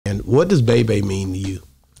And what does Bay Bay mean to you?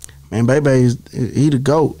 Man, Bay Bay he the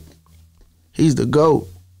GOAT. He's the GOAT.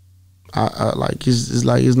 I like it's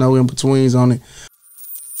like there's no in betweens on it.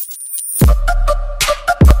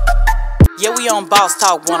 Yeah, we on Boss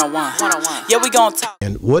Talk 101. Yeah, we gonna talk.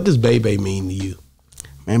 And what does Bay Bay mean to you?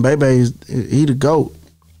 Man, Bay Bay he the GOAT.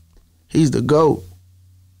 He's the GOAT.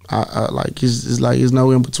 I like it's like there's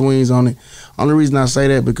no in betweens on it. Only reason I say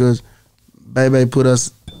that because Bay Bay put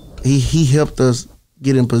us. He helped us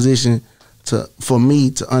get in position for me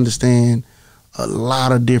to understand a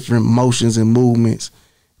lot of different motions and movements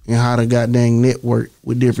and how to goddamn network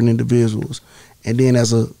with different individuals. And then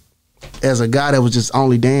as a guy that was just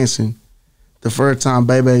only dancing, the first time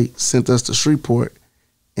Bay Bay sent us to Shreveport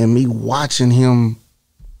and me watching him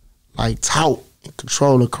like talk and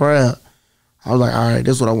control the crowd, I was like, all right,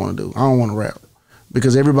 that's what I want to do. I don't want to rap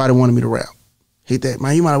because everybody wanted me to rap. Hit that,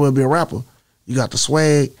 man, you might as well be a rapper. You got the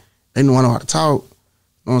swag. They know I know how to talk.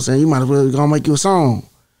 You know what I'm saying? You might as well go make you a song.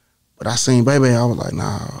 But I seen Bay Bay, I was like,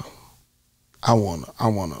 nah, I wanna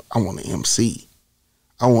MC.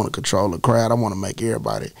 I wanna control the crowd. I wanna make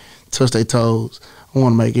everybody touch their toes. I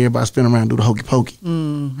wanna make everybody spin around and do the hokey pokey.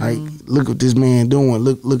 Like, look what this man doing.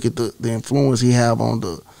 Look at the influence he have on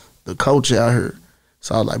the culture out here.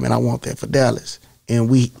 So I was like, man, I want that for Dallas. And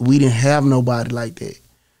we didn't have nobody like that.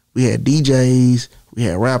 We had DJs, we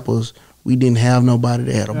had rappers. We didn't have nobody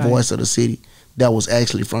that had a voice of the city that was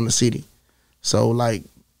actually from the city. So like,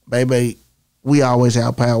 Bay Bay, we always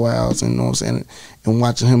have powwows, and you know what I'm saying? And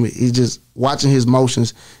watching him, it's just watching his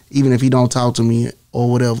motions, even if he don't talk to me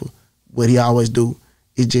or whatever, what he always do,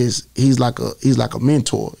 it just he's like a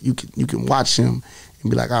mentor. You can watch him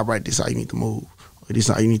and be like, all right, this is how you need to move, or this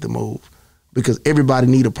is how you need to move. Because everybody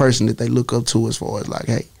need a person that they look up to as far as like,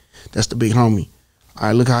 hey, that's the big homie. All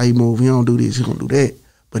right, look how he move. He don't do this, he don't do that.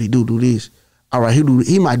 But he do this. All right,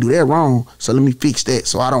 he might do that wrong, so let me fix that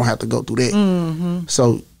so I don't have to go through that.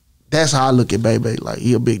 So that's how I look at Bay Bay. Like,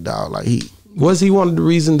 he a big dog. Like, Was he one of the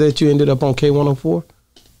reasons that you ended up on K104?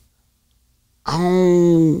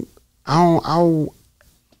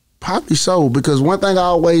 Probably so, because one thing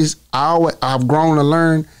I've grown to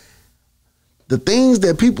learn, the things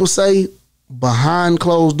that people say behind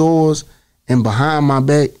closed doors and behind my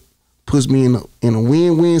back puts me in a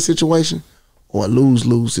win-win situation or a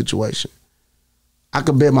lose-lose situation. I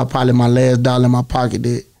could bet probably my last dollar in my pocket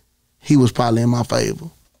that he was probably in my favor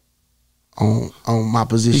on my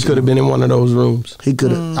position. He could have been in one of those rooms. He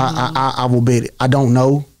could have. I will bet it. I don't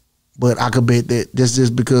know, but I could bet that that's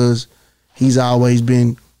just because he's always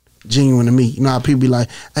been genuine to me. You know how people be like,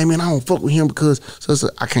 hey man, I don't fuck with him because so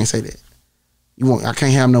I can't say that. I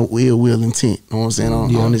can't have no ill will intent, you know what I'm saying,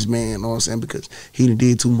 on this man, you know what I'm saying, because he done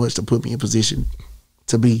did too much to put me in position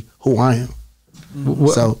to be who I am.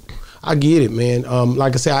 Well, so I get it, man.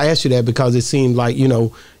 Like I said, I asked you that because it seemed like, you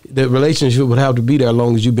know, the relationship would have to be there as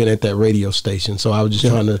long as you've been at that radio station. So I was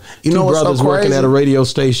just trying to, two brothers so working at a radio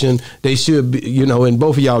station, they should be, you know, and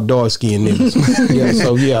both of y'all dark-skinned niggas.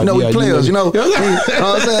 You know, we players, you know what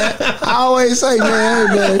I'm saying? I always say, man,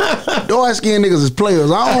 hey, man, dark-skinned niggas is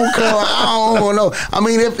players. I don't care. I don't know. I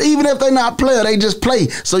mean, even if they not player, they just play.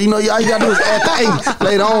 So, you know, all you got to do is act the 8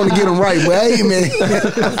 later on to get them right. But, hey, man.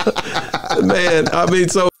 Man, I mean,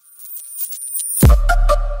 so.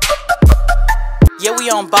 Yeah,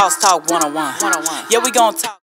 we on Boss Talk 101. Yeah, we gonna talk.